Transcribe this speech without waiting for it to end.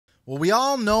Well, we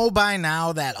all know by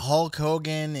now that Hulk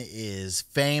Hogan is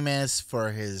famous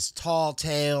for his tall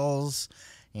tales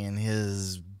and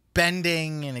his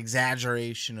bending and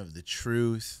exaggeration of the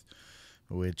truth,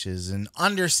 which is an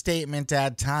understatement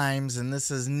at times, and this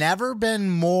has never been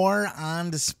more on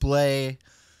display,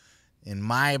 in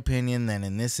my opinion, than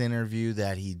in this interview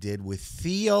that he did with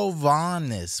Theo Von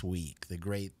this week. The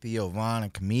great Theo Von, a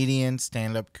comedian,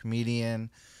 stand-up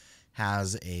comedian,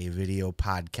 has a video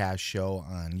podcast show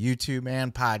on YouTube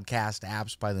and podcast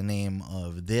apps by the name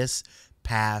of This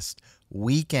Past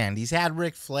Weekend. He's had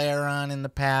Ric Flair on in the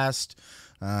past.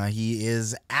 He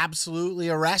is absolutely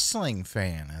a wrestling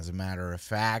fan, as a matter of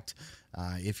fact.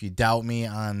 If you doubt me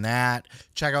on that,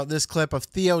 check out this clip of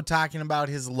Theo talking about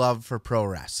his love for pro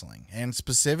wrestling, and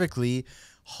specifically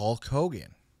Hulk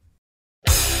Hogan.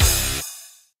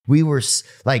 We were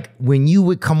like, when you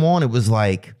would come on, it was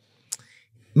like,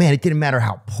 man, it didn't matter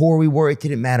how poor we were. It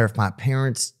didn't matter if my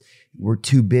parents were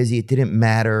too busy. It didn't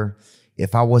matter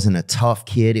if I wasn't a tough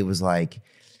kid. It was like,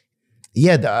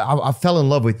 yeah, I fell in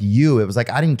love with you. It was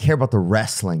like, I didn't care about the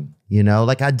wrestling, you know,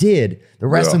 like I did. The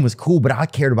wrestling was cool, but I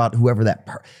cared about whoever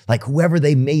whoever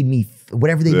they made me,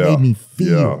 whatever they made me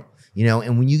feel, you know,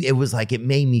 and it was like, it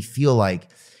made me feel like,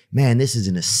 man, this is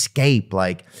an escape.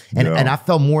 Like, and I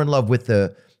fell more in love with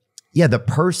the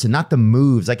person, not the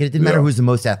moves. Like, it didn't matter who's the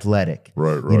most athletic.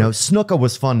 Right. You know, Snuka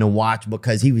was fun to watch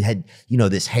because he had, you know,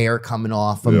 this hair coming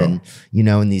off him and, you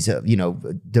know, and these, you know,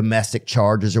 domestic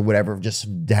charges or whatever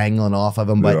just dangling off of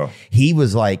him. But he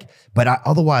was like,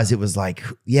 otherwise it was like,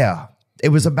 it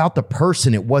was about the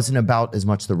person. It wasn't about as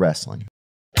much the wrestling.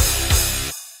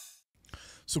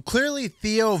 So clearly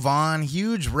Theo Von,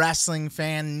 huge wrestling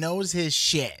fan, knows his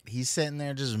shit. He's sitting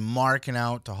there just marking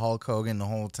out to Hulk Hogan the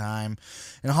whole time.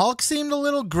 And Hulk seemed a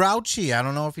little grouchy. I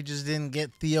don't know if he just didn't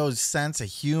get Theo's sense of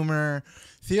humor.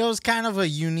 Theo's kind of a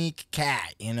unique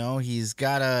cat, you know. He's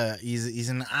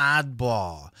an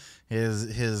oddball.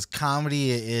 His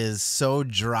comedy is so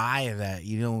dry that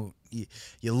you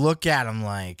look at him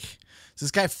like, is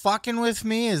this guy fucking with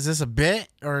me? Is this a bit,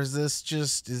 or is this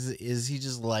just is he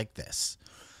just like this?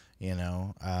 You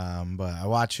know, but I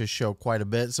watch his show quite a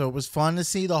bit, so it was fun to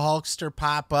see the Hulkster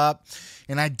pop up.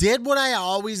 And I did what I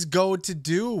always go to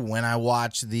do when I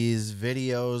watch these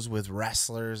videos with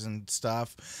wrestlers and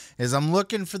stuff, is I'm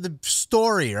looking for the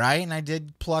story, right? And I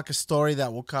did pluck a story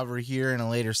that we'll cover here in a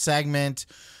later segment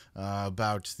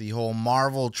about the whole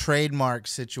Marvel trademark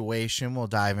situation. We'll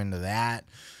dive into that.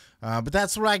 But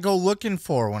that's what I go looking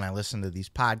for when I listen to these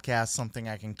podcasts, something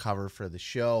I can cover for the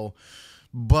show.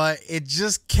 But it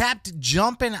just kept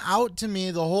jumping out to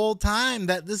me the whole time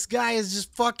that this guy is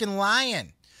just fucking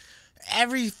lying.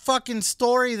 Every fucking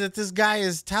story that this guy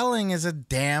is telling is a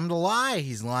damned lie.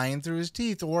 He's lying through his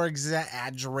teeth or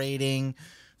exaggerating,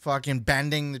 fucking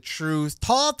bending the truth.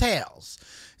 Tall tales.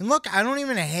 And look, I don't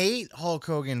even hate Hulk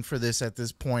Hogan for this at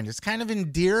this point. It's kind of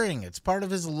endearing. It's part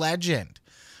of his legend,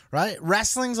 right?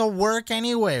 Wrestling's a work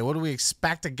anyway. What do we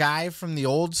expect a guy from the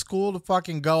old school to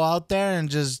fucking go out there and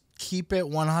just keep it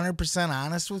 100%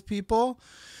 honest with people?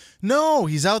 No,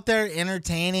 he's out there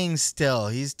entertaining still.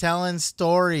 He's telling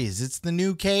stories. It's the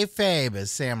new kayfabe, as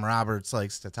Sam Roberts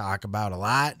likes to talk about a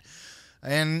lot.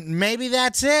 And maybe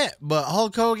that's it. But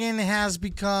Hulk Hogan has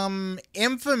become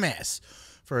infamous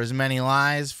for his many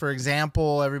lies. For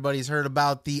example, everybody's heard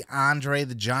about the Andre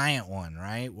the Giant one,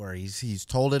 right? Where he's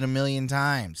told it a million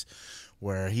times.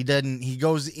 Where he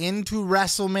goes into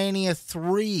WrestleMania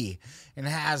 3 and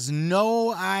has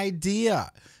no idea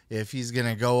if he's going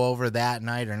to go over that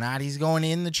night or not. He's going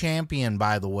in the champion,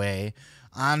 by the way.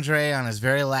 Andre, on his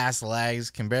very last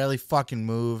legs, can barely fucking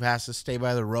move, has to stay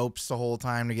by the ropes the whole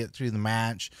time to get through the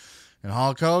match. And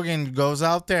Hulk Hogan goes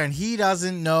out there and he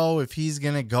doesn't know if he's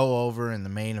going to go over in the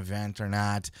main event or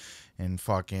not. And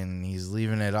fucking he's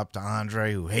leaving it up to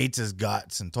Andre, who hates his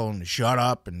guts, and told him to shut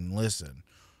up and listen.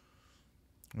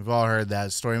 We've all heard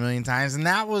that story a million times, and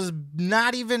that was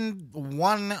not even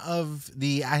one of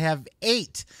the, I have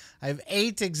eight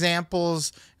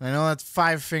examples, and I know that's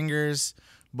 5 fingers,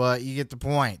 but you get the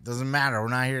point. Doesn't matter. We're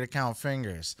not here to count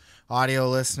fingers. Audio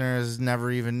listeners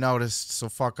never even noticed, so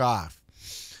fuck off.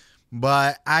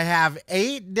 But I have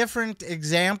 8 different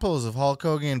examples of Hulk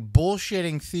Hogan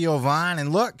bullshitting Theo Von.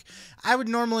 And look, I would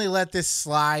normally let this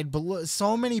slide, but look,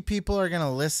 so many people are going to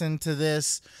listen to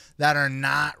this that are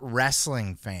not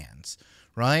wrestling fans,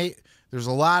 right? There's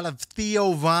a lot of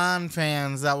Theo Von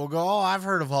fans that will go, oh, I've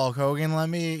heard of Hulk Hogan. Let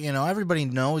me, you know, everybody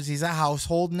knows he's a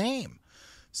household name.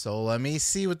 So let me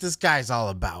see what this guy's all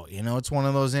about. You know, it's one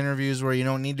of those interviews where you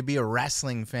don't need to be a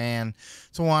wrestling fan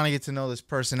to want to get to know this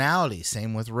personality.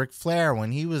 Same with Ric Flair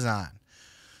when he was on.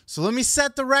 So let me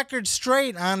set the record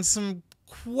straight on some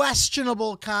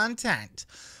questionable content.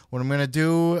 What I'm going to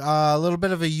do, a little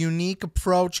bit of a unique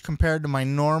approach compared to my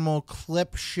normal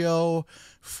clip show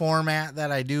format that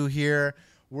I do here.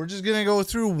 We're just going to go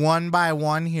through one by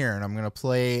one here, and I'm going to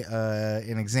play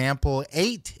an example,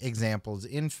 8 examples,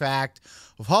 in fact,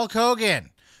 of Hulk Hogan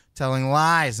telling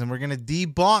lies, and we're going to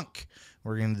debunk.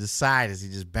 We're going to decide, is he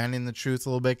just bending the truth a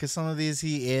little bit? Because some of these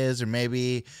he is, or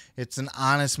maybe it's an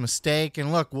honest mistake.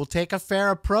 And look, we'll take a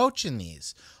fair approach in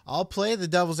these. I'll play the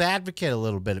devil's advocate a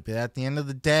little bit, but at the end of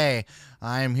the day,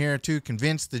 I am here to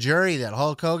convince the jury that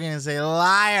Hulk Hogan is a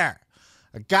liar,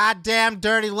 a goddamn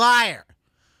dirty liar.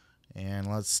 And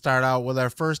let's start out with our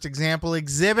first example,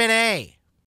 Exhibit A.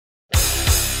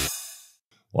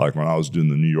 Like when I was doing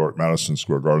the New York Madison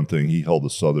Square Garden thing, he held the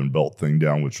Southern Belt thing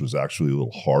down, which was actually a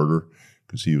little harder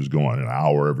because he was going an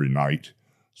hour every night.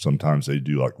 Sometimes they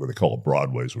do like what they call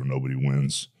Broadways where nobody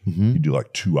wins. You do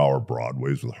like 2-hour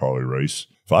Broadways with Harley Race.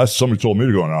 If somebody told me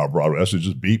to go an hour Broadway, I said,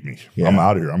 just beat me. Yeah. I'm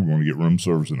out of here. I'm going to get room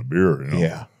service and a beer. You know?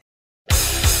 Yeah.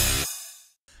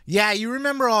 Yeah, you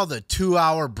remember all the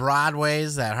 2-hour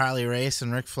Broadways that Harley Race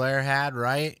and Ric Flair had,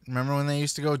 right? Remember when they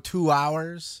used to go 2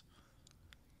 hours?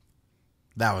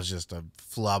 That was just a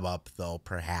flub up, though,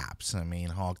 perhaps. I mean,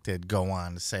 Hulk did go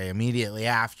on to say immediately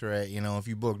after it, you know, if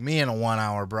you booked me in a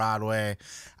 1-hour Broadway,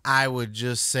 I would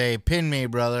just say, pin me,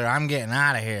 brother. I'm getting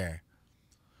out of here.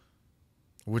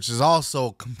 Which is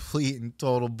also complete and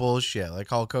total bullshit. Like,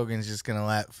 Hulk Hogan's just going to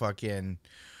let fucking,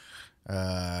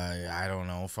 I don't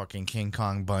know, fucking King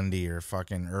Kong Bundy or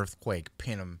fucking Earthquake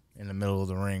pin him in the middle of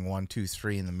the ring, 1, 2,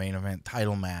 3 in the main event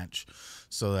title match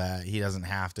so that he doesn't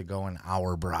have to go an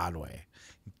hour Broadway.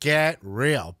 Get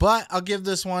real. But I'll give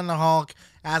this one to Hulk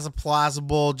as a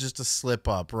plausible, just a slip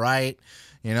up, right?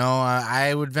 You know,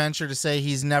 I would venture to say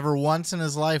he's never once in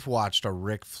his life watched a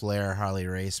Ric Flair Harley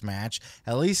Race match,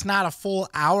 at least not a full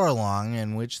hour long,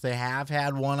 in which they have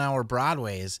had 1-hour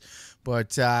Broadways.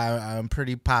 But I'm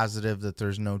pretty positive that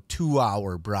there's no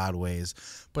 2-hour Broadways.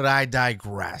 But I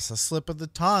digress. A slip of the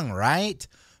tongue, right?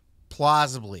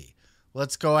 Plausibly.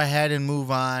 Let's go ahead and move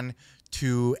on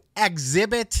to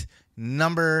Exhibit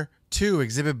number 2,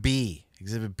 Exhibit B.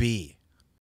 Exhibit B.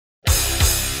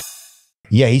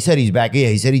 Yeah, he said he's back. Yeah,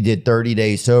 he said he did 30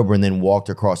 days sober and then walked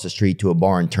across the street to a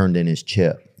bar and turned in his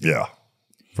chip. Yeah.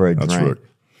 For a drink. That's right.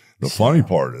 The funny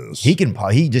part is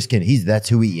that's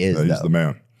who he is. Yeah, he's the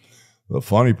man. The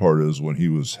funny part is when he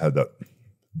had that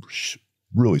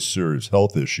really serious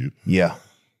health issue. Yeah.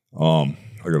 I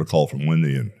got a call from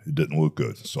Wendy and it didn't look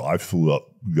good. So I flew up,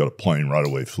 got a plane right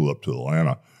away, flew up to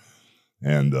Atlanta.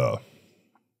 And I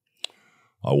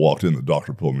walked in, the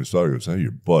doctor pulled me aside. He goes, hey,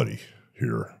 your buddy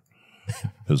here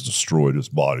has destroyed his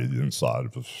body, the inside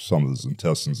of some of his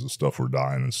intestines and stuff were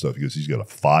dying and stuff. He goes, he's got a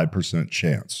 5%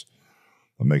 chance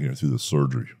of making it through the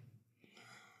surgery.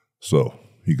 So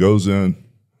he goes in,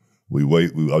 we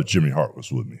wait. Jimmy Hart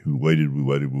was with me. We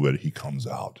waited. He comes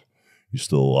out. He's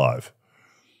still alive.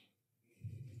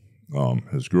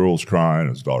 His girl's crying.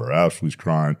 His daughter Ashley's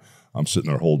crying. I'm sitting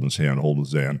there holding his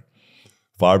hand.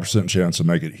 5% chance to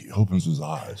make it. He opens his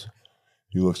eyes.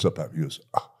 He looks up at me. He goes,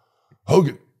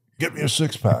 Hogan, get me a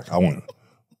 6-pack. I went,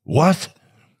 what?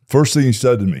 First thing he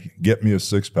said to me, get me a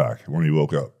 6-pack when he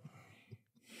woke up.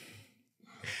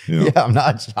 You know? Yeah, I'm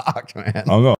not shocked, man. I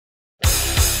don't know.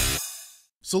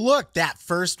 So look, that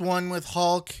first one with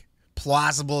Hulk,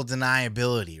 plausible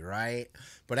deniability, right?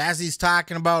 But as he's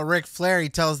talking about Ric Flair, he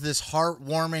tells this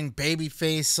heartwarming baby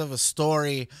face of a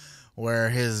story where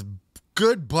his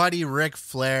good buddy Ric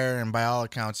Flair, and by all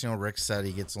accounts, you know, Rick said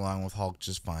he gets along with Hulk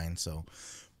just fine. So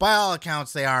by all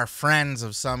accounts, they are friends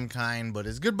of some kind. But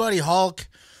his good buddy Hulk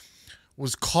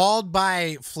was called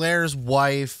by Flair's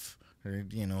wife, or,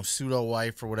 you know,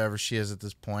 pseudo-wife or whatever she is at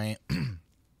this point.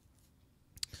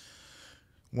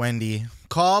 Wendy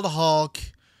called Hulk,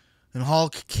 and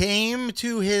Hulk came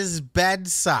to his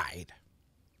bedside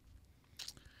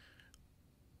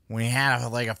when he had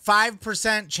like a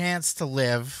 5% chance to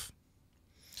live.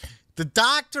 The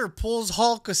doctor pulls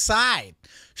Hulk aside,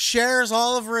 shares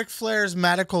all of Ric Flair's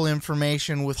medical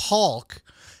information with Hulk.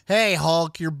 Hey,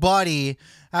 Hulk, your buddy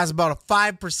has about a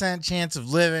 5% chance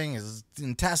of living. His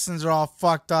intestines are all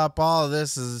fucked up. All of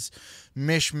this is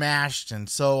mishmashed and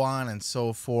so on and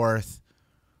so forth.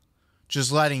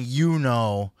 Just letting you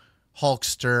know,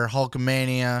 Hulkster,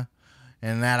 Hulkamania,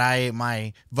 and that I ate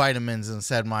my vitamins and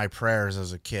said my prayers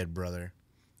as a kid, brother.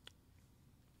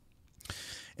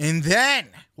 And then,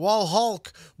 while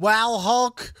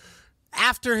Hulk,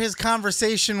 after his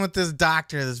conversation with this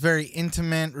doctor, this very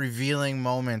intimate, revealing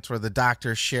moment where the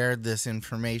doctor shared this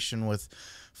information with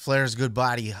Flair's good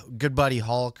buddy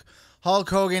Hulk, Hulk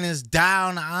Hogan is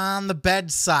down on the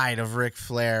bedside of Ric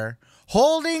Flair,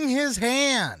 holding his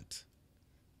hand.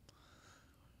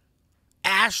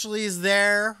 Ashley's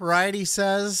there, right? He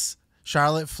says.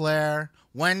 Charlotte Flair.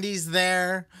 Wendy's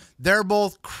there. They're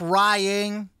both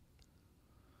crying.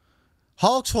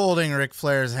 Hulk's holding Ric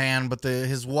Flair's hand, but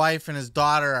his wife and his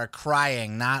daughter are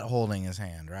crying, not holding his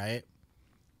hand, right?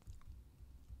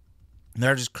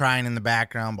 They're just crying in the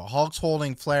background, but Hulk's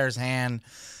holding Flair's hand,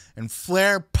 and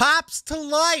Flair pops to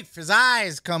life. His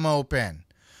eyes come open.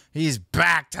 He's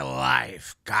back to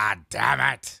life. God damn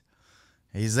it.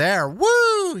 He's there.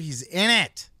 Woo! He's in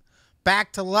it.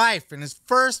 Back to life. And his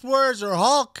first words are,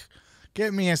 Hulk,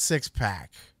 get me a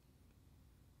six-pack.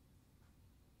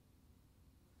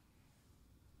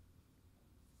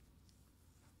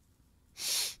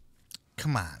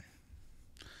 Come on.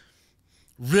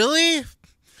 Really?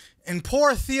 And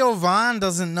poor Theo Von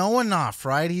doesn't know enough,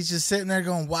 right? He's just sitting there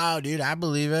going, wow, dude, I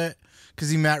believe it. Because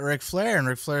he met Ric Flair, and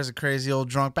Ric Flair's a crazy old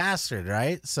drunk bastard,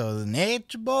 right? So the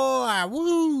nature boy,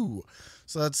 woo!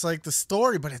 So that's like the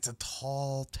story, but it's a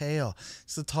tall tale.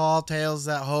 It's the tall tales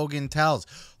that Hogan tells.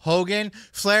 Hogan,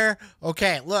 Flair,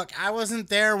 okay, look, I wasn't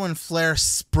there when Flair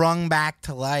sprung back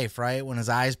to life, right? When his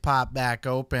eyes popped back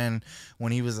open,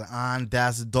 when he was on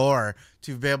death's door,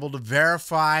 to be able to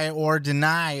verify or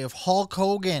deny if Hulk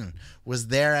Hogan was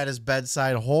there at his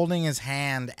bedside holding his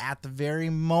hand at the very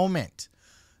moment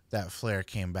that Flair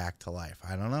came back to life.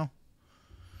 I don't know.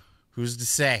 Who's to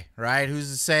say, right?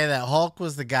 Who's to say that Hulk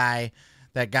was the guy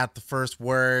that got the first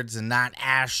words and not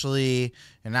Ashley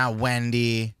and not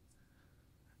Wendy,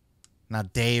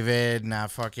 not David,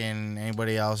 not fucking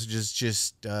anybody else,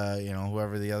 just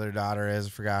whoever the other daughter is, I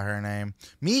forgot her name.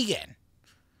 Megan,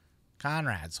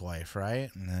 Conrad's wife, right?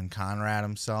 And then Conrad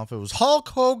himself. It was Hulk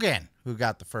Hogan who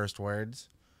got the first words,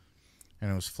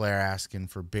 and it was Flair asking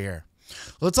for beer.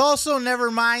 Let's also never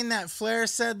mind that Flair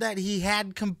said that he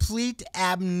had complete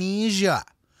amnesia.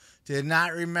 Did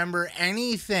not remember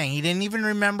anything. He didn't even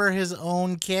remember his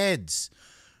own kids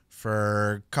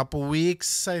for a couple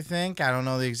weeks, I think. I don't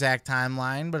know the exact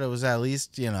timeline, but it was at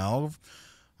least, it was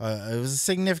a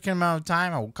significant amount of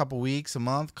time, a couple weeks, a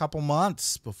month, couple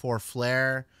months before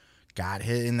Flair got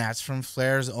hit. And that's from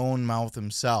Flair's own mouth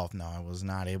himself. No, I was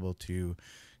not able to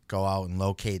go out and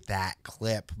locate that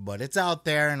clip, but it's out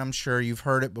there, and I'm sure you've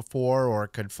heard it before or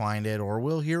could find it or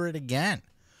will hear it again.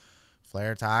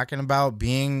 Flair talking about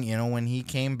being, when he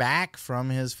came back from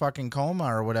his fucking coma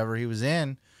or whatever he was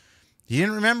in, he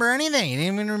didn't remember anything. He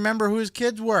didn't even remember who his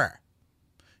kids were.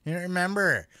 He didn't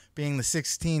remember being the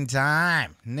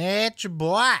 16-time nature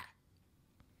boy.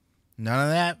 None of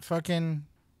that fucking,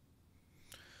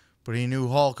 but he knew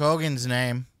Hulk Hogan's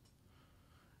name.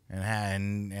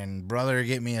 And brother,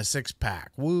 get me a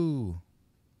six-pack. Woo.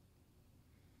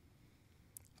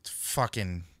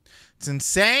 It's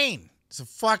insane.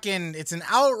 It's an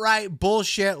outright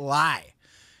bullshit lie.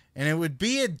 And it would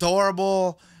be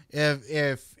adorable if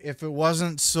it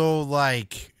wasn't so,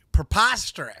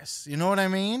 preposterous. You know what I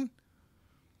mean?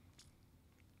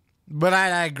 But I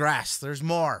digress. There's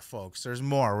more, folks. There's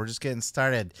more. We're just getting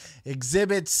started.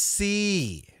 Exhibit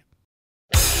C.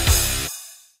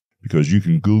 Because you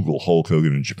can Google Hulk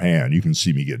Hogan in Japan. You can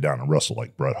see me get down and wrestle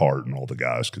like Bret Hart and all the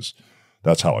guys, because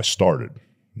that's how I started,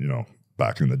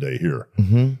 back in the day here.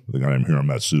 Mm-hmm. The guy named Hiro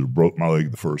Matsuda broke my leg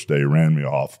the first day, ran me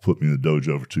off, put me in the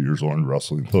dojo for 2 years, learned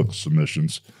wrestling, hooks,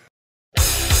 submissions.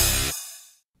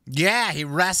 Yeah, he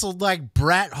wrestled like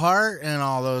Bret Hart and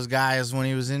all those guys when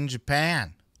he was in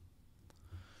Japan.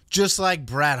 Just like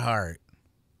Bret Hart.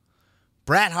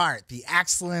 Bret Hart, the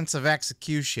excellence of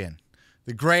execution.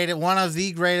 One of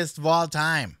the greatest of all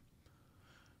time.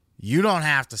 You don't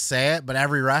have to say it, but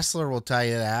every wrestler will tell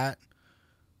you that.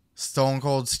 Stone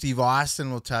Cold Steve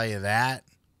Austin will tell you that.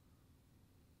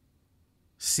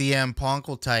 CM Punk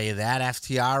will tell you that.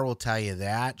 FTR will tell you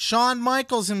that. Shawn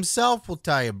Michaels himself will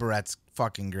tell you Bret's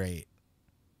fucking great.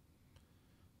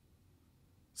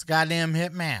 It's a goddamn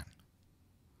hitman.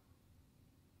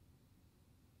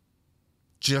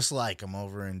 Just like him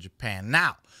over in Japan.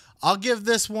 Now, I'll give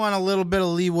this one a little bit of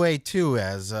leeway too,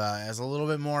 as a little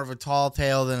bit more of a tall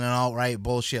tale than an outright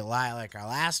bullshit lie like our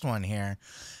last one here.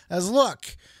 As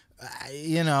look,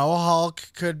 Hulk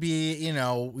could be,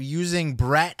 using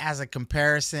Bret as a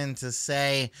comparison to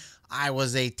say I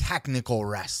was a technical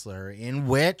wrestler, in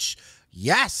which,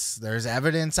 yes, there's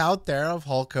evidence out there of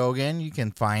Hulk Hogan. You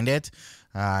can find it.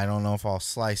 I don't know if I'll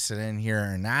slice it in here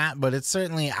or not, but it's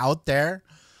certainly out there.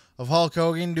 Of Hulk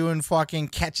Hogan doing fucking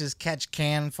catch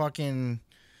can, fucking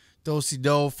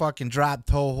do-si-do, fucking drop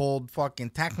toe hold, fucking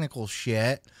technical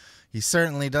shit. He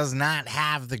certainly does not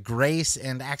have the grace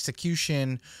and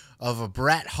execution of a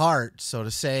Bret Hart. So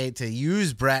to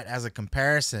use Bret as a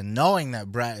comparison, knowing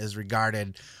that Bret is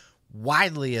regarded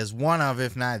widely as one of,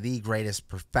 if not the greatest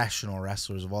professional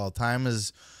wrestlers of all time,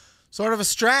 is sort of a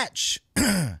stretch.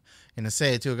 And to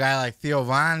say it to a guy like Theo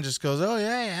Von just goes, oh,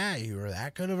 yeah, you were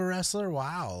that good of a wrestler?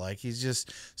 Wow. Like, he's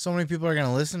just, so many people are going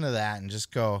to listen to that and just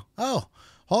go, oh,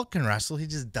 Hulk can wrestle. He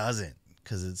just doesn't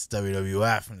because it's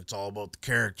WWF and it's all about the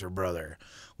character, brother,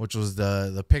 which was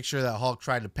the picture that Hulk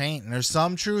tried to paint. And there's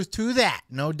some truth to that,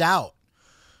 no doubt,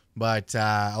 but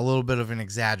a little bit of an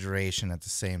exaggeration at the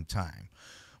same time.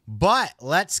 But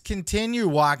let's continue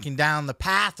walking down the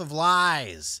path of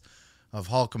lies of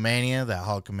Hulkamania that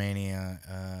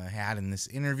Hulkamania had in this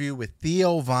interview with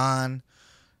Theo Von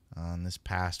on this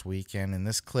past weekend. In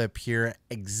this clip here,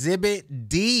 Exhibit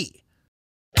D.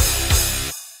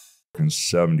 In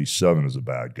 77 as a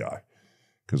bad guy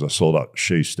because I sold out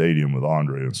Shea Stadium with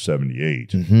Andre in 78.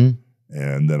 Mm-hmm.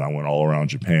 And then I went all around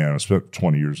Japan. I spent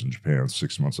 20 years in Japan,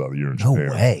 6 months out of the year in No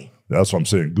Japan. way. That's what I'm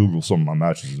saying. Google some of my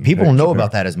matches. People don't know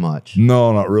about that as much.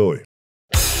 No, not really.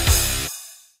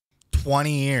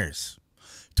 20 years.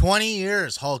 20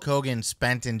 years Hulk Hogan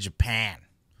spent in Japan.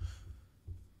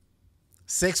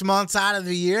 6 months out of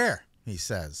the year, he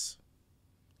says,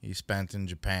 he spent in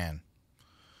Japan.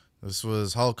 This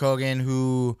was Hulk Hogan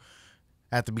who,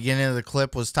 at the beginning of the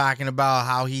clip, was talking about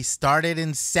how he started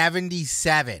in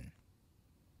 77.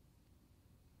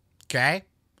 Okay?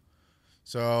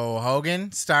 So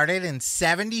Hogan started in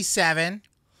 77.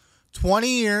 20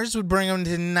 years would bring him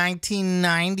to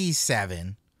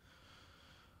 1997.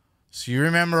 So you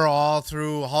remember all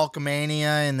through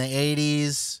Hulkamania in the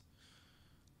 80s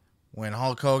when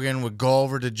Hulk Hogan would go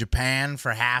over to Japan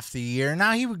for half the year.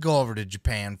 Now he would go over to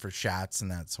Japan for shots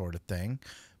and that sort of thing.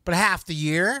 But half the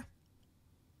year.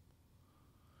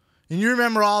 And you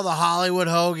remember all the Hollywood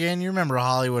Hogan. You remember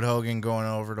Hollywood Hogan going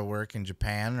over to work in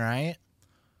Japan, right?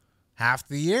 Half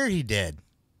the year he did.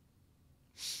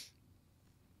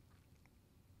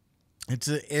 It's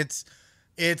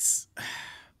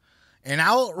an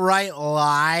outright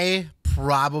lie,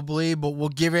 probably, but we'll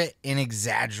give it an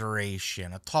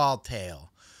exaggeration, a tall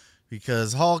tale.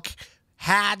 Because Hulk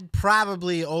had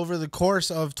probably, over the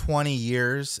course of 20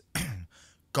 years,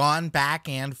 gone back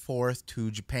and forth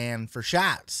to Japan for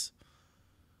shots.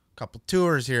 A couple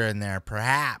tours here and there,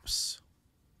 perhaps.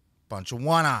 Bunch of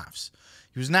one-offs.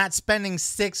 He was not spending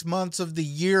 6 months of the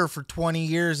year for 20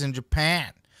 years in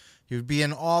Japan. He would be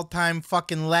an all-time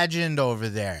fucking legend over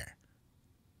there.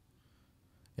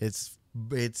 It's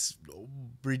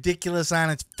ridiculous on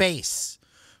its face,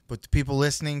 but the people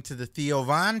listening to the Theo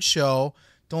Von show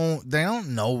don't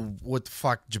know what the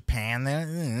fuck Japan. They're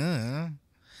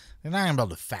not gonna be able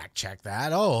to fact check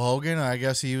that. Oh, Hogan, I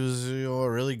guess he was a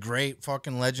really great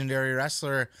fucking legendary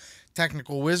wrestler,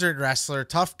 technical wizard wrestler,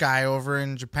 tough guy over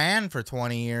in Japan for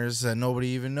 20 years that nobody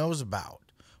even knows about.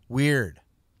 Weird.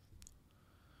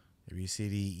 A, B, C,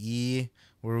 D, E.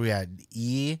 Where are we at?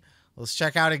 E. Let's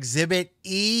check out Exhibit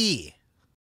E.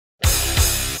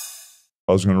 I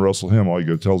was going to wrestle him. All you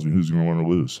got to tell me who's going to win or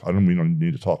lose. I don't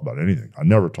need to talk about anything. I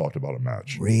never talked about a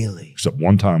match. Really? Except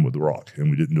one time with The Rock, and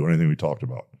we didn't do anything we talked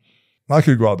about. I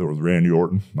could go out there with Randy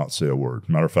Orton, not say a word.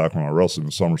 Matter of fact, when I wrestled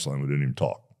in SummerSlam, we didn't even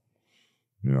talk.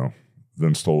 You know,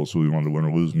 Vince told us who he wanted to win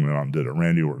or lose, and we went out and did it.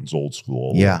 Randy Orton's old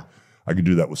school. Yeah. I could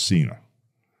do that with Cena.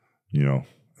 You know,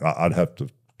 I'd have to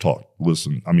talk,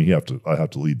 listen. I mean, I'd have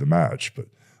to lead the match, but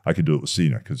I could do it with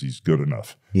Cena because he's good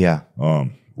enough. Yeah.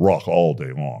 Rock all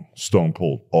day long. Stone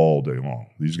Cold all day long.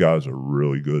 These guys are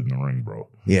really good in the ring, bro.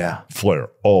 Yeah. Flair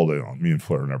all day long. Me and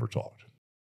Flair never talked.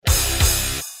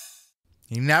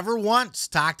 He never once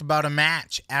talked about a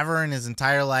match ever in his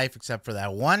entire life except for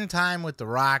that one time with The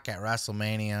Rock at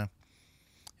WrestleMania,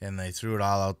 and they threw it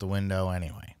all out the window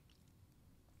anyway.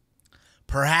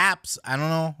 Perhaps, I don't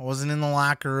know, I wasn't in the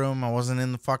locker room, I wasn't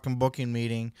in the fucking booking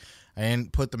meeting, I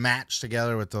didn't put the match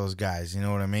together with those guys, you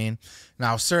know what I mean?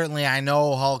 Now, certainly I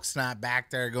know Hulk's not back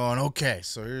there going, okay,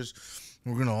 so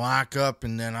we're going to lock up,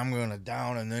 and then I'm going to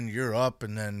down, and then you're up,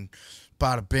 and then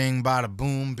bada bing, bada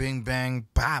boom, bing bang,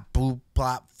 pop, boop,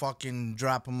 plop, fucking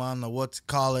drop him on the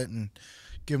what's-it-call-it, and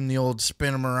give him the old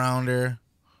spin him around there.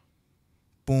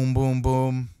 Boom, boom,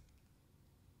 boom.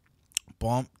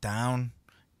 Bump, down,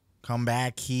 come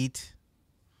back, heat,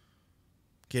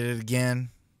 get it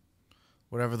again.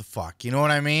 Whatever the fuck. You know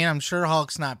what I mean? I'm sure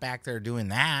Hulk's not back there doing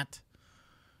that.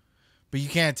 But you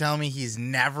can't tell me he's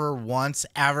never once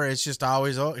ever. It's just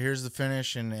always, oh, here's the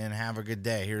finish and have a good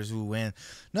day. Here's who wins.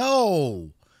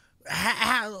 No.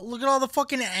 Look at all the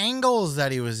fucking angles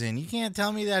that he was in. You can't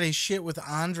tell me that his shit with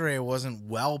Andre wasn't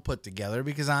well put together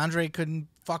because Andre couldn't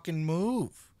fucking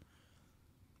move.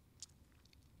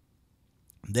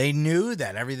 they knew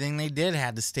that everything they did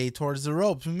had to stay towards the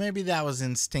ropes. Maybe that was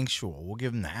instinctual. We'll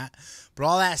give them that. But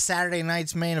all that Saturday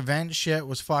night's main event shit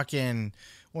was fucking,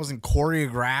 wasn't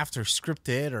choreographed or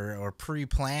scripted or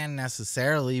pre-planned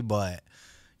necessarily, but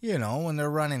you know, when they're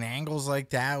running angles like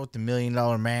that with the $1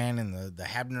 Million Man and the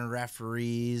Hebner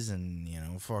referees and, you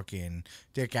know, fucking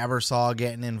Dick Ebersol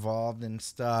getting involved and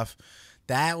stuff,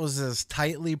 that was as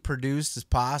tightly produced as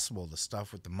possible. The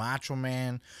stuff with the Macho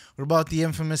Man. What about the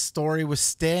infamous story with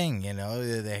Sting? You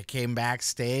know, they came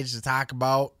backstage to talk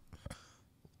about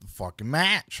the fucking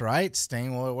match, right?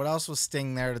 Sting, what else was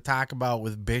Sting there to talk about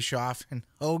with Bischoff and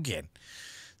Hogan?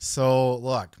 So,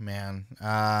 look, man,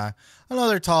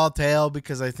 another tall tale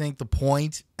because I think the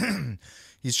point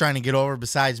he's trying to get over,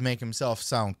 besides make himself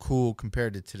sound cool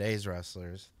compared to today's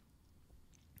wrestlers,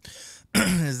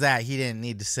 is that he didn't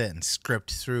need to sit and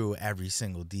script through every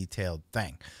single detailed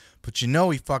thing. But you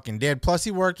know he fucking did. Plus, he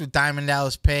worked with Diamond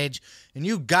Dallas Page, and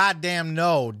you goddamn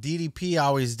know DDP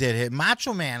always did it.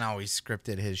 Macho Man always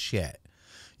scripted his shit.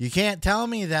 You can't tell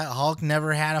me that Hulk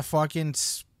never had a fucking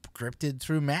scripted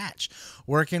through match.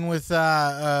 Working with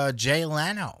Jay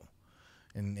Leno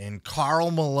and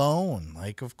Carl Malone.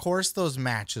 Like, of course those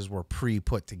matches were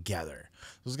pre-put together.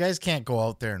 Those guys can't go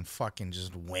out there and fucking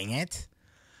just wing it.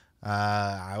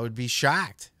 I would be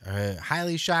shocked.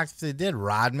 Highly shocked if they did.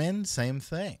 Rodman, same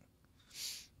thing.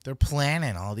 They're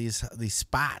planning all these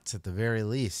spots at the very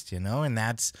least, you know, and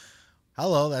that's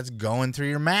going through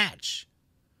your match.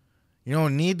 You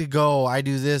don't need to go, I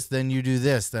do this, then you do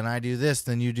this, then I do this,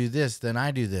 then you do this, then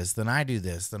I do this, then I do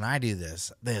this, then I do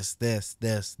this,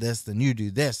 this, then you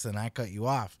do this, then I cut you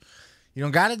off. You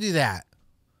don't got to do that.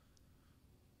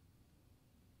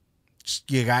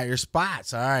 Just, you got your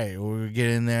spots. All right, we'll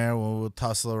get in there, we'll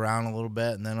tussle around a little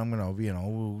bit, and then I'm going to, you know,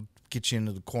 we'll get you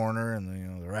into the corner, and you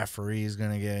know, the referee is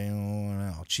going to get, you know,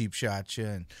 and I'll cheap shot you.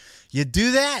 And you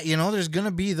do that, you know, there's going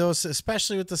to be those,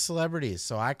 especially with the celebrities.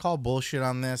 So I call bullshit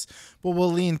on this, but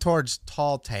we'll lean towards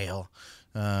tall tale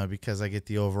because I get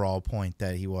the overall point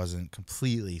that he wasn't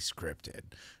completely scripted.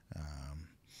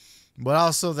 But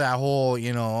also that whole,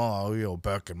 you know,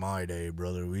 back in my day,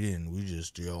 brother, we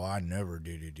just, I never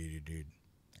did.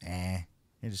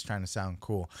 You're just trying to sound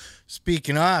cool.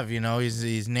 Speaking of, you know,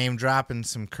 he's name dropping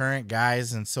some current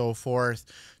guys and so forth.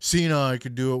 Cena, I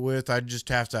could do it with. I'd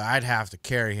have to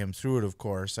carry him through it. Of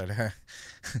course, I'd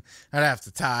have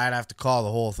to call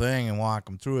the whole thing and walk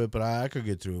him through it. But I could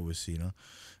get through it with Cena.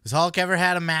 Has Hulk ever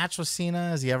had a match with Cena?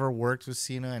 Has he ever worked with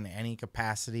Cena in any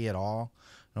capacity at all?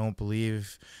 I don't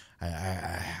believe. I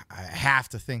have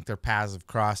to think their paths have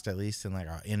crossed at least in like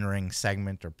an in-ring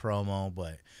segment or promo,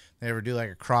 but they ever do like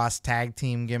a cross tag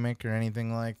team gimmick or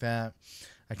anything like that?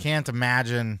 I can't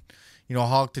imagine, you know,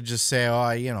 Hulk to just say, oh,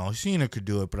 you know, Cena could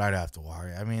do it, but I'd have to walk.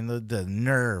 I mean, the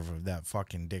nerve of that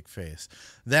fucking dick face.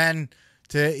 Then,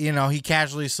 you know, he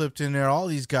casually slipped in there, all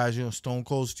these guys, you know, Stone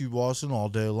Cold Steve Austin all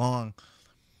day long.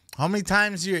 How many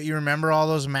times you remember all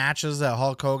those matches that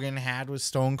Hulk Hogan had with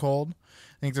Stone Cold?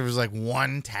 I think there was like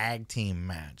one tag team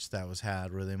match that was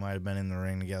had where they might have been in the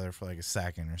ring together for like a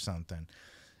second or something.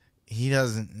 He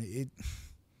doesn't.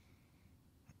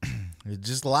 It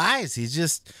just lies.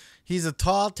 He's a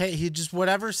tall. He just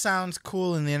whatever sounds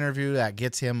cool in the interview that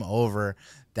gets him over.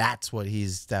 That's what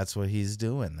he's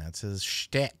doing. That's his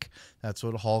shtick. That's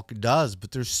what Hulk does.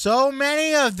 But there's so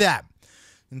many of them,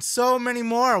 and so many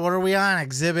more. What are we on?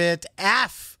 Exhibit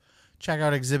F. Check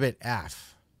out Exhibit F.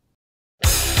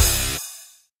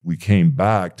 We came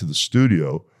back to the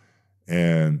studio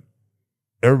and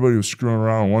everybody was screwing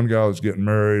around. One guy was getting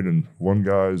married and one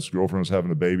guy's girlfriend was having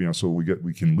a baby. And so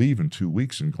we can leave in 2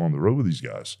 weeks and go on the road with these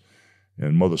guys.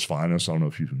 And Mother's Finest, I don't know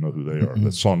if you know who they are.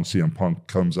 That song CM Punk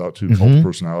comes out to, Cult of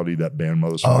Personality, that band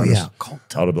Mother's Finest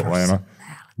out of Atlanta.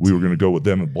 We were going to go with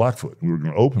them at Blackfoot. We were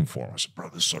going to open for them. I said, bro,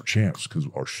 this is our chance because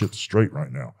our shit's straight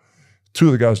right now. 2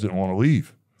 of the guys didn't want to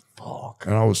leave. Fuck.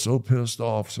 And I was so pissed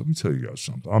off. So let me tell you guys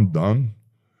something. I'm done.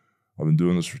 I've been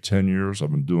doing this for 10 years. I've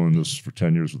been doing this for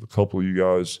 10 years with a couple of you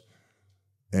guys.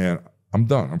 And I'm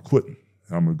done. I'm quitting.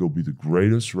 And I'm going to go be the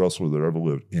greatest wrestler that ever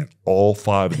lived. And all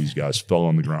 5 of these guys fell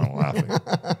on the ground laughing.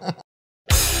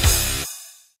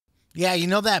 Yeah, you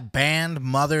know that band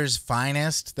Mother's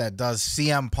Finest that does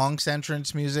CM Punk's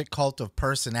entrance music, Cult of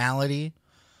Personality?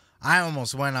 I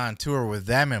almost went on tour with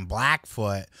them in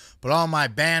Blackfoot, but all my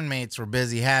bandmates were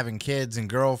busy having kids and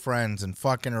girlfriends and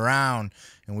fucking around,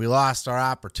 and we lost our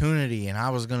opportunity, and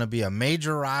I was going to be a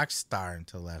major rock star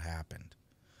until that happened.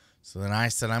 So then I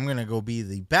said, I'm going to go be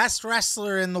the best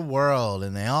wrestler in the world,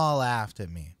 and they all laughed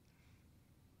at me.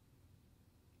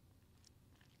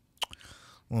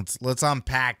 Let's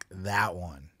unpack that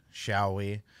one, shall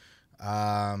we?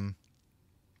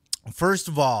 First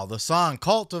of all, the song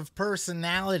Cult of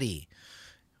Personality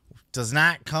does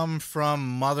not come from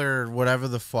Mother whatever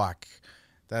the fuck.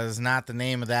 That is not the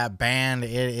name of that band.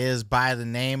 It is by the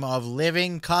name of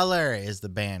Living Color is the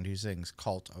band who sings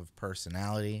Cult of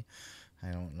Personality.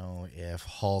 I don't know if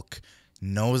Hulk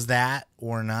knows that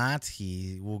or not.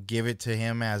 He will give it to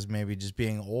him as maybe just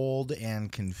being old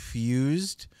and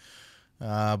confused.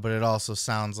 But it also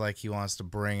sounds like he wants to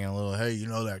bring in a little, hey, you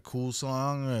know that cool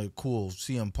song? Cool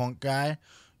CM Punk guy?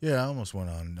 Yeah, I almost went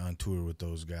on tour with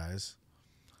those guys.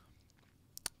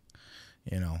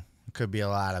 You know, it could be a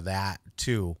lot of that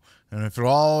too. And if it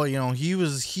all, you know, he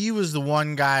was the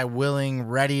one guy willing,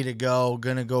 ready to go,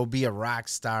 gonna go be a rock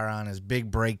star on his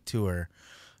big break tour.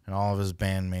 And all of his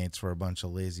bandmates were a bunch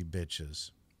of lazy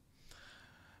bitches.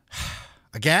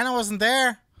 Again, I wasn't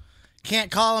there.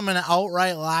 Can't call him an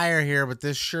outright liar here, but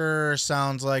this sure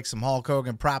sounds like some Hulk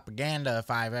Hogan propaganda if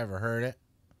I've ever heard it.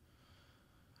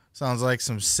 Sounds like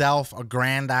some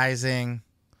self-aggrandizing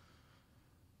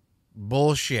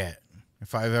bullshit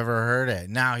if I've ever heard it.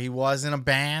 Now, he was in a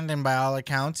band, and by all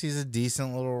accounts, he's a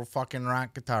decent little fucking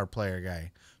rock guitar player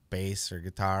guy. Bass or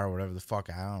guitar or whatever the fuck,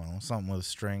 I don't know. Something with a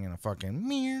string and a fucking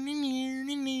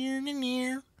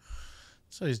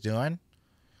that's what he's doing.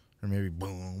 Or maybe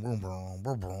boom, boom, boom,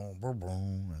 boom, boom, boom,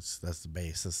 boom. That's the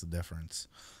bass. That's the difference.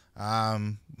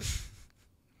 Ding,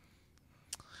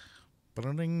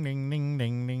 ding, ding,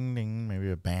 ding, ding, ding. Maybe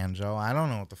a banjo. I don't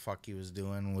know what the fuck he was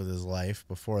doing with his life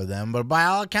before then, but by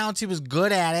all accounts, he was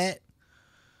good at it.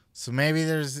 So maybe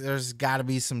there's got to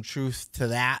be some truth to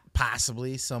that,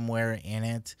 possibly somewhere in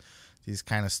it. These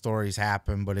kind of stories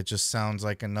happen, but it just sounds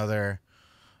like another,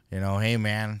 you know, hey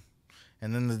man.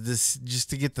 And then this just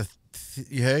to get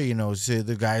hey, you know, say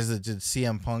the guys that did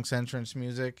CM Punk's entrance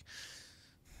music.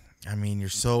 I mean, you're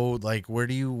so like, where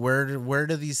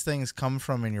do these things come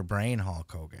from in your brain,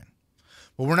 Hulk Hogan?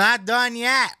 Well, we're not done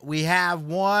yet. We have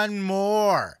one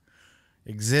more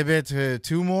exhibit,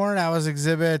 two more. That was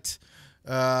exhibit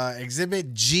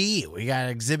G. We got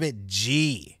exhibit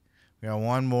G. We got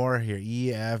one more here.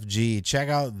 EFG. Check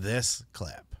out this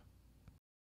clip.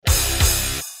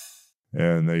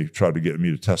 And they tried to get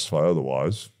me to testify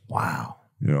otherwise. Wow.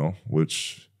 You know,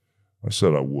 which I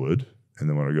said I would. And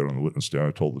then when I got on the witness stand,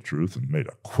 I told the truth and made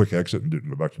a quick exit and didn't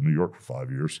go back to New York for 5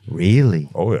 years. Really?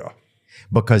 Oh, yeah.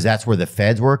 Because that's where the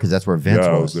feds were? Because that's where Vince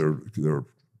was? Yeah, they were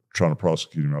trying to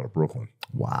prosecute him out of Brooklyn.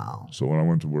 Wow. So when I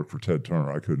went to work for Ted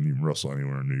Turner, I couldn't even wrestle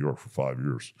anywhere in New York for 5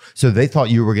 years. So they thought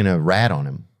you were going to rat on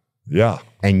him? Yeah.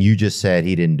 And you just said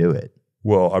he didn't do it?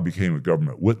 Well, I became a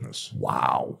government witness.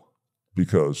 Wow.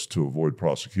 Because to avoid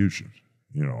prosecution,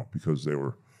 you know, because they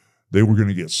were going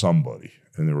to get somebody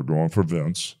and they were going for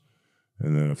Vince.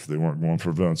 And then if they weren't going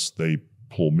for Vince, they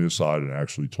pulled me aside and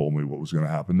actually told me what was going to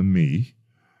happen to me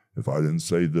if I didn't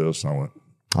say this. And I went,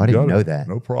 I didn't know that.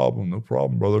 No problem,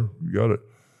 brother. You got it.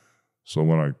 So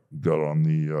when I got on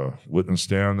the witness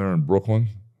stand there in Brooklyn,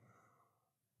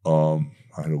 I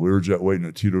had a Learjet waiting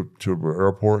at Teterboro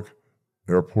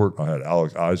Airport. I had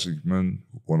Alex Isaacman,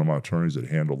 one of my attorneys that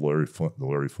handled the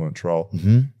Larry Flint trial.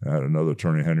 I had another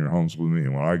attorney, Henry Holmes, with me.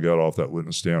 And when I got off that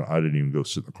witness stand, I didn't even go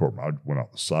sit in the courtroom. I went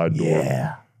out the side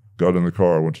door, got in the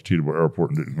car, I went to Teterboro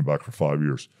Airport and didn't come back for 5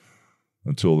 years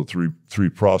until the three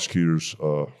prosecutors,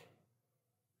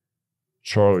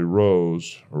 Charlie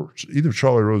Rose, or either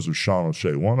Charlie Rose or Sean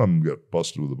O'Shea. One of them got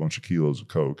busted with a bunch of kilos of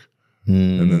coke.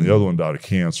 And then the other one died of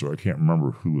cancer. I can't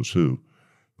remember who was who.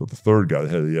 But the third guy, the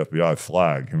head of the FBI,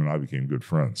 flagged him, and I became good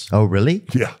friends. Oh, really?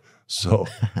 Yeah. So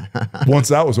once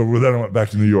that was over, then I went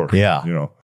back to New York. Yeah. You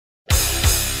know.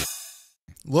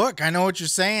 Look, I know what you're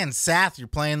saying. Seth, you're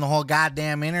playing the whole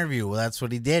goddamn interview. Well, that's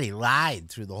what he did. He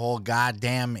lied through the whole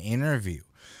goddamn interview.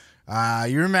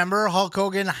 You remember Hulk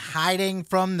Hogan hiding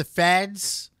from the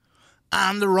feds?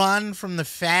 On the run from the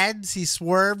feds? He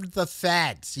swerved the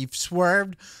feds. He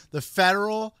swerved the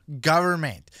federal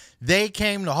government. They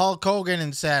came to Hulk Hogan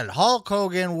and said, Hulk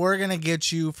Hogan, we're going to get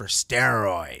you for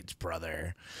steroids,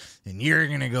 brother. And you're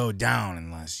going to go down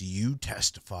unless you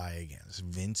testify against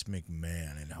Vince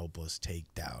McMahon and help us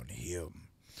take down him.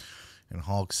 And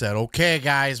Hulk said, okay,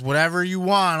 guys, whatever you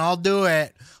want, I'll do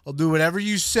it. I'll do whatever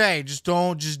you say. Just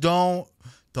don't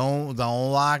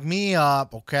lock me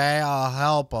up, okay? I'll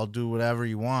help. I'll do whatever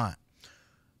you want.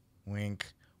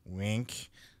 Wink, wink.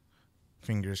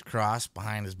 Fingers crossed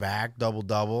behind his back.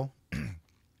 Double.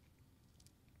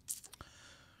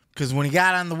 Because when he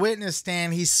got on the witness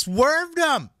stand, he swerved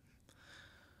him.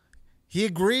 He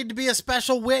agreed to be a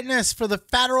special witness for the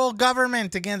federal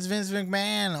government against Vince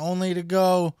McMahon, only to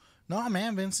go, No,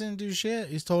 man, Vince didn't do shit.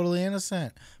 He's totally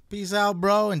innocent. Peace out,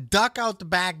 bro, and duck out the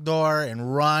back door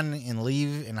and run and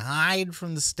leave and hide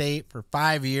from the state for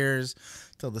 5 years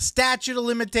till the statute of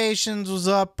limitations was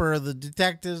up or the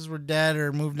detectives were dead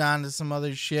or moved on to some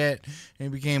other shit and he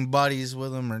became buddies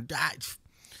with them or died.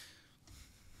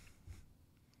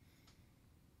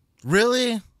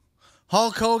 Really?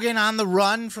 Hulk Hogan on the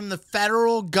run from the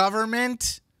federal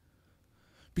government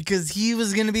because he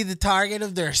was going to be the target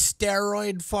of their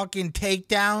steroid fucking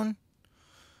takedown?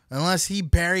 Unless he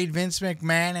buried Vince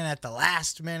McMahon and at the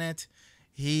last minute,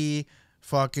 he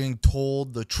fucking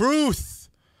told the truth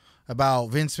about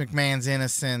Vince McMahon's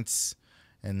innocence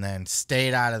and then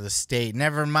stayed out of the state.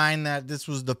 Never mind that this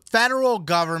was the federal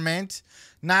government,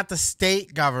 not the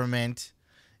state government,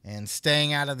 and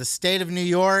staying out of the state of New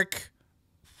York.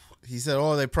 He said,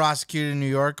 oh, they prosecuted in New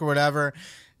York or whatever.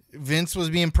 Vince was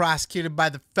being prosecuted by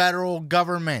the federal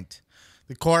government.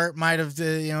 The court might have,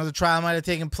 the trial might have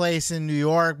taken place in New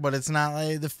York, but it's not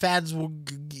like the feds will,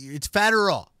 it's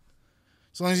federal.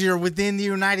 As long as you're within the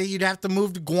United, you'd have to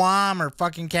move to Guam or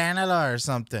fucking Canada or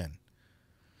something.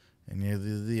 And you're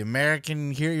the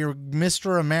American here, you're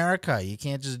Mr. America. You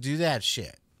can't just do that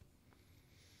shit.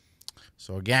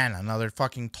 So again, another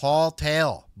fucking tall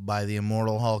tale by the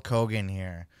immortal Hulk Hogan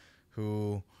here,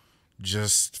 who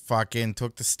just fucking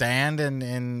took the stand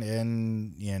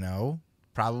and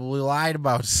probably lied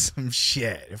about some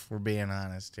shit, if we're being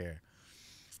honest here.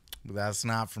 But that's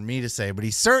not for me to say. But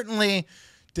he certainly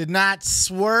did not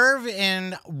swerve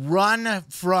and run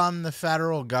from the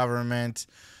federal government.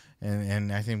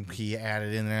 And I think he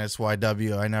added in there,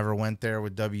 SYW, I never went there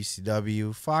with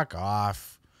WCW. Fuck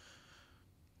off.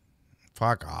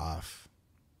 Fuck off.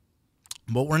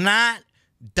 But we're not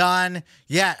done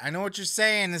yet. I know what you're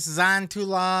saying. This is on too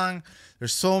long.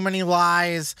 There's so many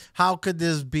lies. How could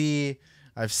this be?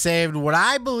 I've saved what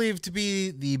I believe to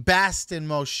be the best and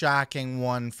most shocking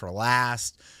one for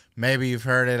last. Maybe you've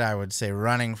heard it. I would say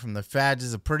running from the feds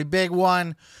is a pretty big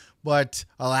one. But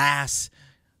alas,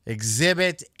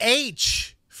 Exhibit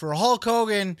H for Hulk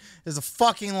Hogan is a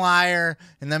fucking liar.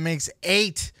 And that makes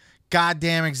 8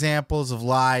 goddamn examples of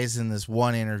lies in this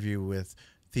one interview with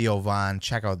Theo Von.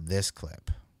 Check out this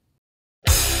clip.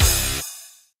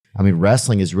 I mean,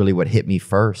 wrestling is really what hit me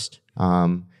first.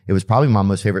 It was probably my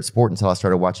most favorite sport until I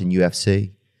started watching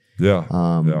UFC. Yeah.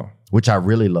 Which I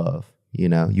really love.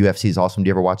 UFC is awesome. Do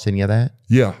you ever watch any of that?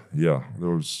 Yeah. There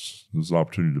was an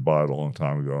opportunity to buy it a long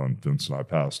time ago, and Vince and I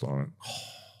passed on it.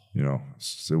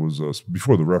 It was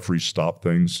before the referees stopped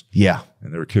things. Yeah.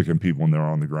 And they were kicking people when they were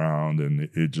on the ground, and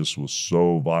it just was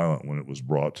so violent when it was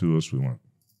brought to us. We went,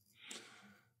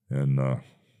 and that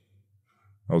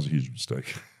was a huge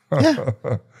mistake. Yeah.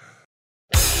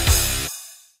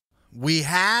 We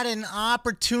had an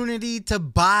opportunity to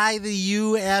buy the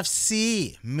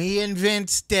UFC. Me and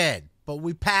Vince did, but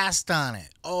we passed on it.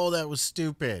 Oh, that was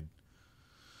stupid.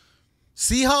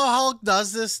 See how Hulk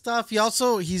does this stuff?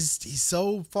 He's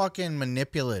so fucking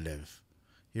manipulative.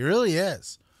 He really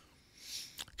is.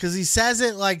 Because he says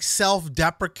it like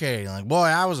self-deprecating. Like, boy,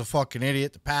 I was a fucking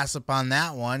idiot to pass up on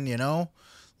that one,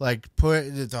 Like,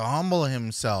 to humble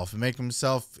himself and make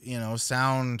himself,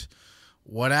 sound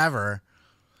whatever.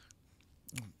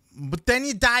 But then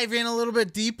you dive in a little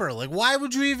bit deeper. Like, why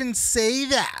would you even say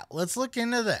that? Let's look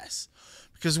into this.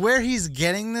 Because where he's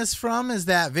getting this from is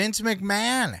that Vince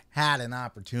McMahon had an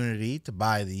opportunity to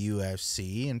buy the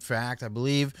UFC. In fact, I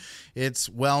believe it's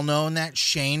well known that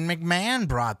Shane McMahon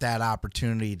brought that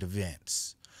opportunity to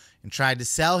Vince and tried to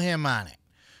sell him on it.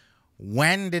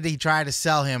 When did he try to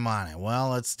sell him on it?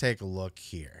 Well, let's take a look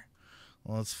here.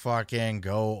 Let's fucking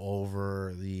go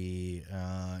over the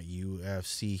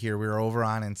UFC here. We're over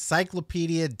on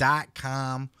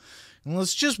encyclopedia.com. And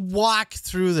let's just walk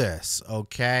through this,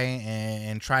 okay,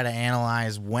 and try to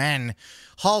analyze when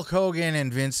Hulk Hogan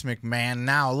and Vince McMahon.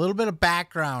 Now, a little bit of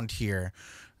background here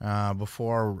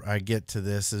before I get to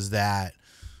this is that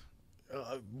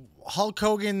Hulk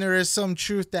Hogan, there is some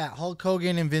truth that Hulk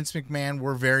Hogan and Vince McMahon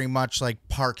were very much like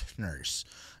partners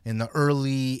in the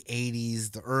early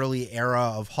 80s, the early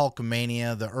era of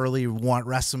Hulkamania, the early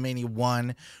WrestleMania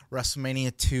 1,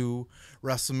 WrestleMania 2,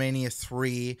 WrestleMania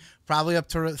 3, probably up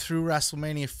to through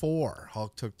WrestleMania 4.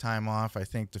 Hulk took time off, I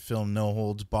think, to film No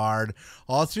Holds Barred.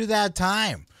 All through that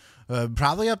time,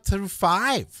 probably up through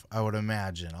 5, I would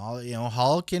imagine.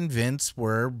 Hulk and Vince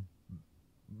were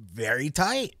very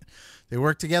tight. They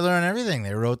worked together on everything.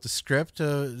 They wrote the script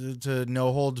to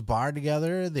No Holds Barred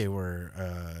together. They were,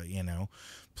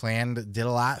 did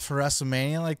a lot for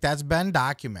WrestleMania. Like, that's been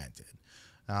documented.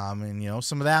 And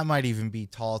some of that might even be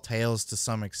tall tales to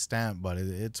some extent, but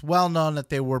it's well known that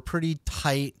they were pretty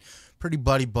tight, pretty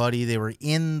buddy-buddy. They were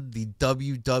in the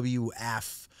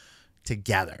WWF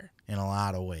together in a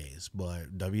lot of ways,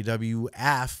 but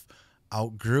WWF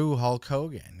outgrew Hulk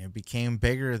Hogan. It became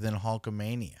bigger than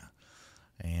Hulkamania.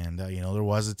 And, there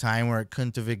was a time where it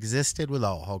couldn't have existed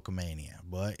without Hulkamania,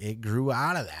 but it grew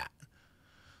out of that.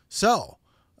 So,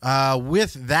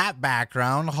 with that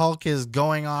background, Hulk is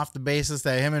going off the basis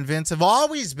that him and Vince have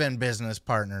always been business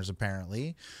partners,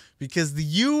 apparently, because the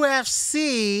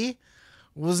UFC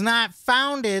was not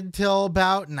founded till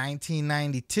about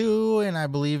 1992, and I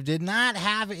believe did not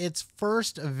have its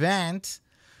first event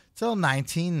till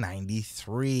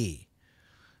 1993.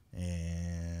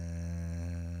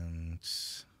 And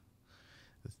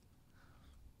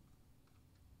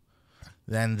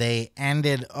then they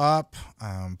ended up,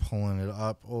 I'm pulling it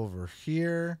up over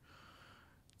here.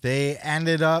 They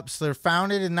ended up, so they're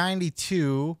founded in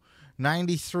 92.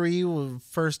 93 was the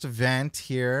first event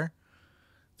here.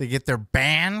 They get their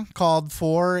ban called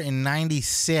for in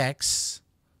 96.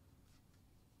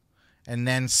 And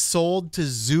then sold to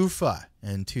Zuffa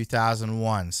in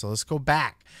 2001. So let's go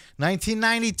back.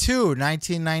 1992,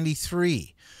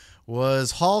 1993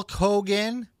 was Hulk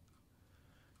Hogan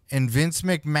and Vince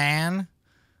McMahon.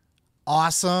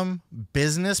 Awesome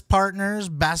business partners,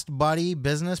 best buddy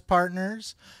business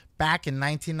partners. Back in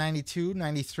 1992,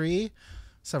 93.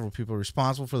 Several people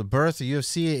responsible for the birth of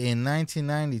UFC in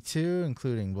 1992,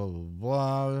 including blah, blah,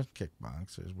 blah,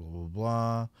 kickboxers, blah, blah,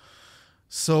 blah.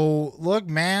 So, look,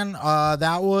 man,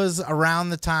 that was around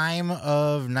the time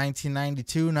of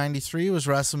 1992, 93 was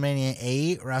WrestleMania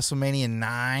 8, WrestleMania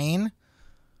 9,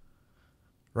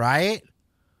 right?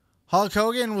 Hulk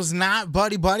Hogan was not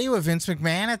buddy-buddy with Vince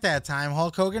McMahon at that time.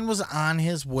 Hulk Hogan was on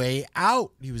his way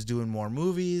out. He was doing more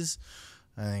movies.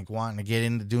 I think wanting to get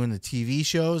into doing the TV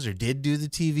shows, or did do the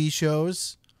TV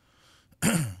shows.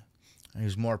 He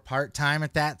was more part-time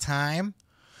at that time.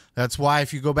 That's why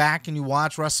if you go back and you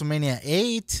watch WrestleMania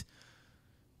 8,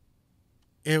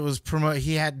 it was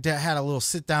he had a little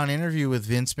sit-down interview with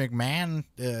Vince McMahon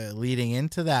leading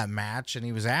into that match, and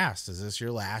he was asked, is this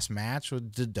your last match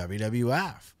with the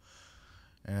WWF?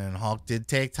 And Hulk did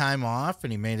take time off,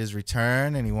 and he made his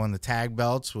return, and he won the tag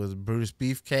belts with Brutus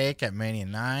Beefcake at Mania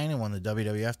 9 and won the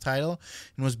WWF title,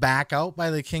 and was back out by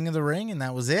the King of the Ring, and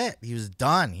that was it. He was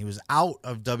done. He was out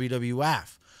of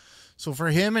WWF. So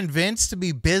for him and Vince to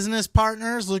be business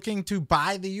partners looking to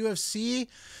buy the UFC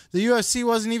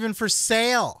wasn't even for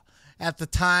sale at the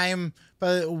time,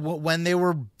 but when they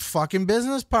were fucking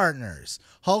business partners.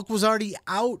 Hulk was already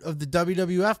out of the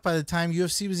WWF by the time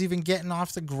UFC was even getting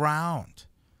off the ground.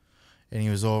 And he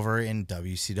was over in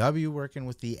WCW working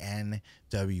with the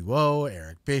NWO,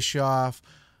 Eric Bischoff,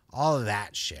 all of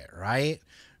that shit, right?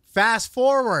 Fast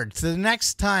forward to the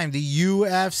next time the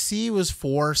UFC was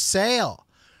for sale.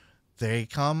 They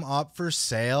come up for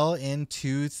sale in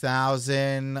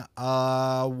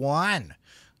 2001.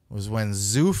 Was when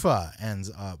Zuffa ends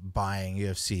up buying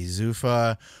UFC.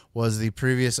 Zuffa was the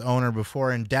previous owner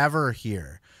before Endeavor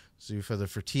here. Zuffa, the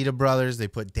Fertitta brothers, they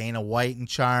put Dana White in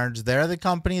charge. They're the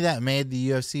company that made the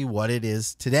UFC what it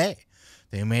is today.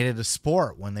 They made it a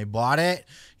sport. When they bought it,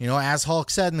 as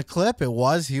Hulk said in the clip, it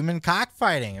was human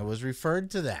cockfighting. It was referred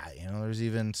to that. There's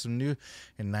even some new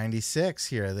in 96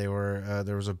 here.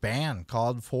 There was a ban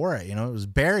called for it. It was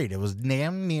buried. It was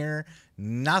damn near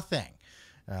nothing.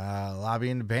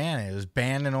 Lobbying to ban it. It was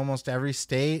banned in almost every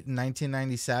state in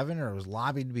 1997, or it was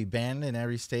lobbied to be banned in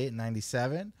every state in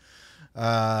 97.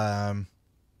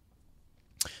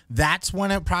 That's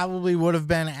when it probably would have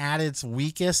been at its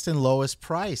weakest and lowest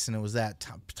price, and it was that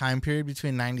time period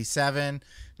between 97,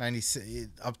 96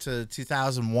 up to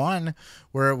 2001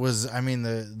 where it was,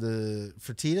 the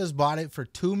Fertittas bought it for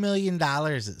 $2 million,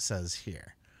 it says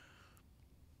here.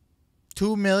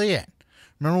 $2 million.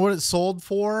 Remember what it sold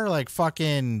for? Like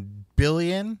fucking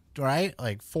billion, right?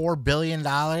 Like $4 billion.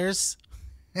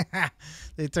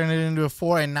 They turned it into a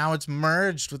 4, and now it's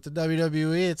merged with the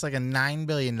WWE. It's like a $9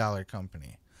 billion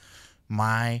company.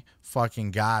 My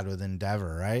fucking God, with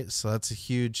Endeavor, right? So that's a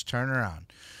huge turnaround.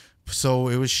 So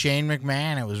it was Shane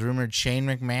McMahon. It was rumored Shane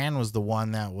McMahon was the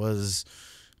one that was,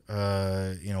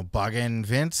 bugging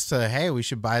Vince to, hey, we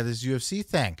should buy this UFC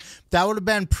thing. That would have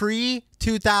been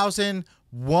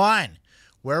pre-2001.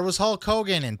 Where was Hulk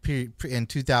Hogan in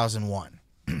 2001?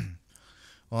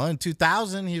 Well, in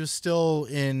 2000, he was still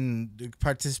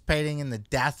participating in the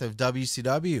death of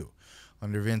WCW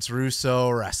under Vince Russo,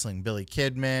 wrestling Billy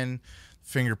Kidman,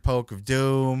 finger poke of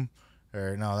doom.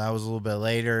 Or no, that was a little bit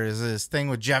later. Is this thing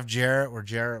with Jeff Jarrett where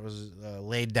Jarrett was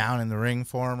laid down in the ring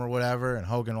for him or whatever, and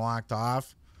Hogan walked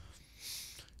off?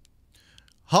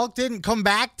 Hulk didn't come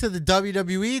back to the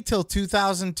WWE till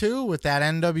 2002 with that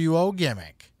NWO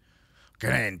gimmick.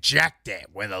 gonna inject it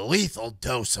with a lethal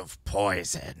dose of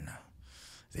poison.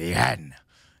 The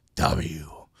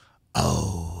NWO.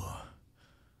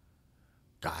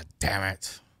 God damn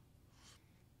it.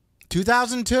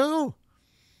 2002.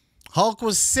 Hulk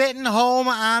was sitting home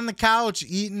on the couch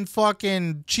eating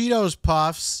fucking Cheetos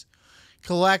Puffs,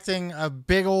 collecting a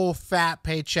big old fat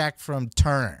paycheck from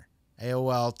Turner,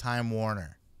 AOL Time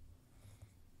Warner.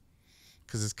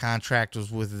 Because his contract was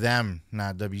with them,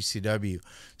 not WCW.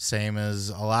 Same as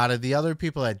a lot of the other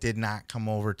people that did not come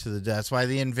over to the... That's why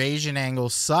the invasion angle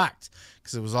sucked.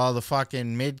 Because it was all the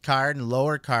fucking mid-card and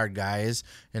lower-card guys,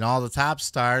 and all the top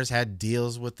stars had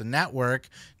deals with the network,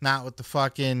 not with the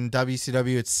fucking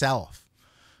WCW itself.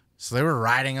 So they were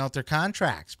riding out their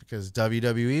contracts because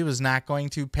WWE was not going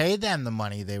to pay them the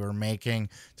money they were making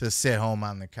to sit home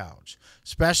on the couch.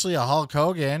 Especially a Hulk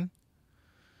Hogan.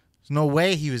 There's no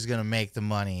way he was going to make the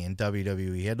money in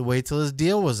WWE. He had to wait till his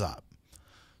deal was up.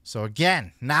 So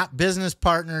again, not business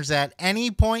partners at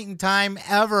any point in time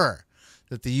ever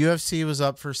that the UFC was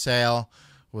up for sale.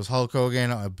 Was Hulk Hogan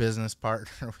a business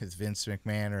partner with Vince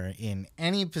McMahon or in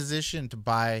any position to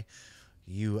buy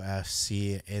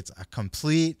UFC? It's a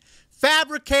complete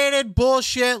fabricated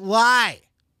bullshit lie.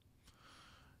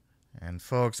 And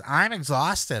folks, I'm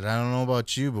exhausted. I don't know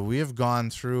about you, but we have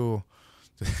gone through...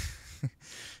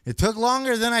 It took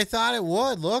longer than I thought it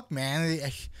would. Look, man,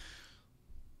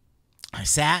 I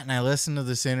sat and I listened to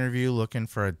this interview looking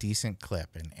for a decent clip,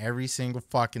 and every single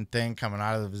fucking thing coming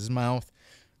out of his mouth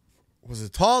was a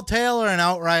tall tale or an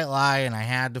outright lie, and I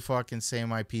had to fucking say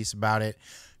my piece about it.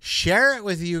 Share it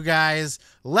with you guys.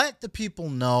 Let the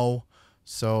people know.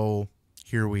 So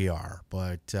here we are.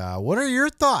 But what are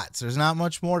your thoughts? There's not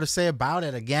much more to say about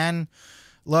it. Again,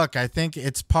 look, I think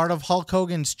it's part of Hulk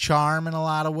Hogan's charm in a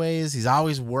lot of ways. He's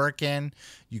always working.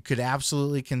 You could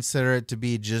absolutely consider it to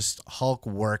be just Hulk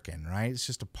working, right? It's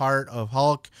just a part of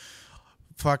Hulk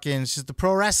fucking, it's just the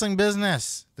pro wrestling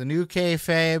business. The new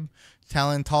kayfabe,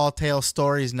 telling tall tale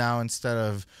stories now instead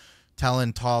of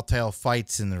telling tall tale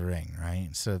fights in the ring, right?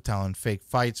 Instead of telling fake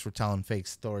fights, we're telling fake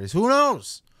stories. Who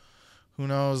knows? Who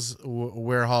knows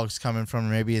where Hulk's coming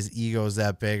from? Maybe his ego's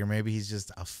that big, or maybe he's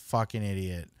just a fucking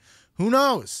idiot. Who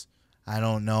knows? I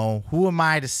don't know. Who am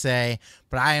I to say?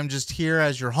 But I am just here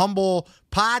as your humble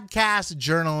podcast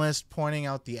journalist pointing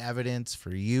out the evidence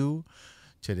for you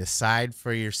to decide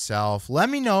for yourself. Let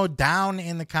me know down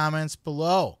in the comments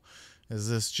below. Is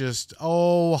this just,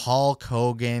 Hulk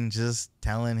Hogan just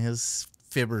telling his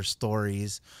fibber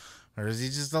stories? Or is he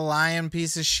just a lying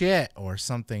piece of shit or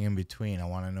something in between? I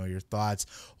want to know your thoughts.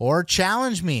 Or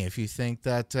challenge me if you think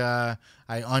that I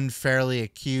unfairly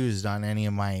accused on any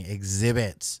of my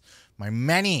exhibits, my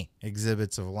many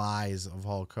exhibits of lies of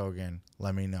Hulk Hogan.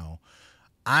 Let me know.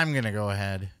 I'm going to go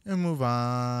ahead and move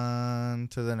on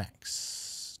to the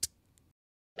next.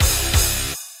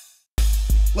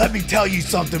 Let me tell you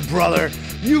something, brother.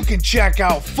 You can check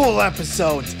out full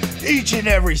episodes each and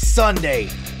every Sunday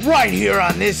right here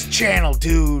on this channel,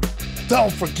 dude.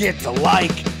 Don't forget to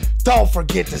like, don't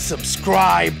forget to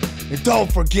subscribe, and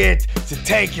don't forget to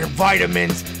take your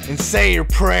vitamins and say your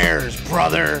prayers,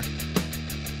 brother.